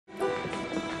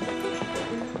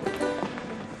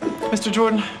Mr.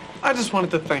 Jordan, I just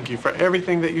wanted to thank you for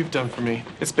everything that you've done for me.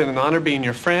 It's been an honor being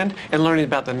your friend and learning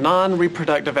about the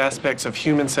non-reproductive aspects of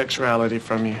human sexuality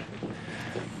from you.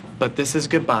 But this is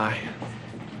goodbye.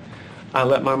 I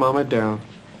let my mama down,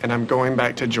 and I'm going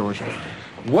back to Georgia.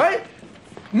 What?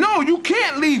 No, you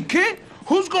can't leave, kid.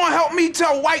 Who's gonna help me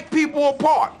tell white people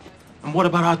apart? And what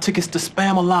about our tickets to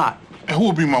Spam-A-Lot? And who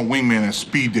will be my wingman at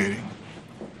speed dating?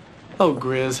 Oh,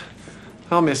 Grizz,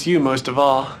 I'll miss you most of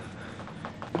all.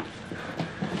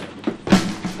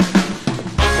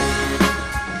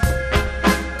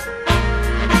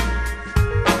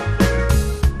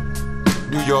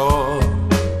 New York,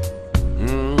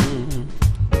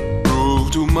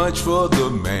 proved too much for the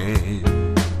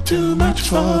man. Too much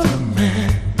for the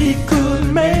man. He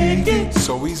couldn't make it,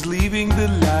 so he's leaving the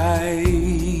life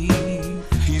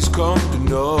he's come to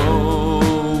know.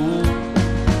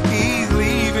 He's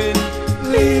leaving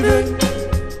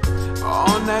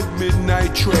on that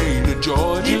midnight train to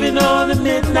Georgia. Leaving on the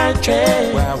midnight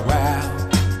train. Wow, wow.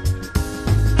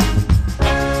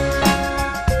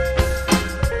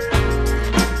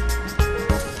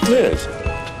 Liz,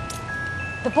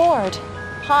 The board.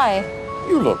 Hi.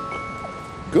 you look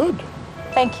good.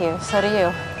 Thank you. So do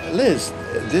you. Liz,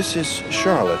 this is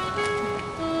Charlotte.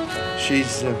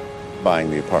 She's buying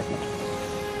the apartment.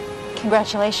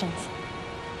 Congratulations.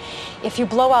 If you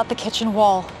blow out the kitchen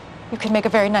wall, you can make a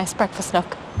very nice breakfast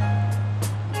nook.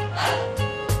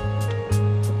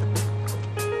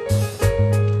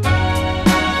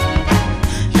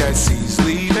 Yes, he's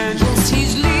leaving. Yes,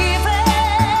 he's leaving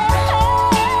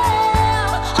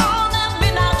on that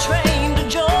midnight train to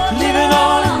Georgia. Leaving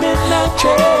on a midnight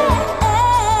train.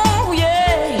 Oh,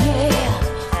 yeah,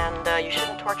 yeah. And you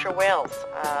shouldn't torture whales.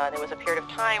 There was a period of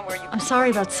time where you... I'm sorry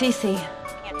about Cece.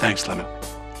 Thanks, Lemon.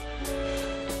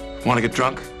 Want to get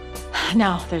drunk?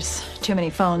 No, there's too many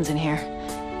phones in here.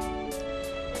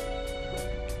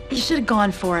 You should have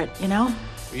gone for it, you know?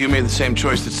 You made the same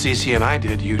choice that Cece and I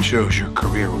did. You chose your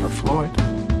career over Floyd.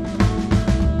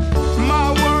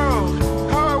 My world,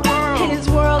 her world. His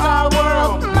world, our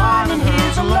world, mine and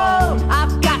his alone.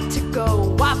 I've got to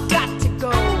go, I've got to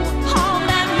go. On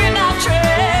that midnight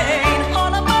train,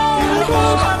 on a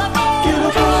boat, on a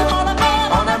boat, on a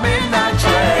boat, On a midnight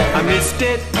train. I missed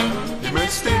it. You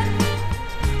missed it.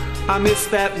 I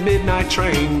missed that midnight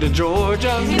train to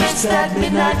Georgia. he missed that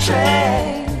midnight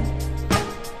train.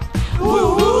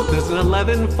 There's an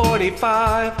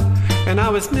 11:45, and I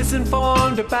was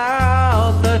misinformed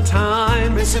about the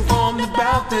time. Misinformed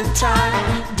about the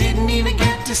time. Didn't even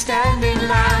get to stand in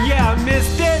line. Yeah, I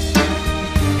missed it.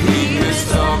 He missed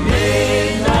the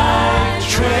midnight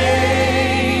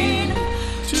train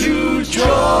to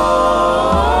Georgia.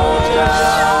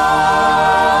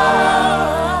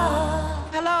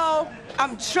 Hello,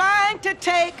 I'm trying to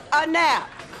take a nap.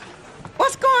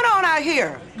 What's going on out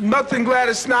here? Nothing,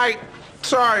 Gladys Knight.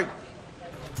 Sorry.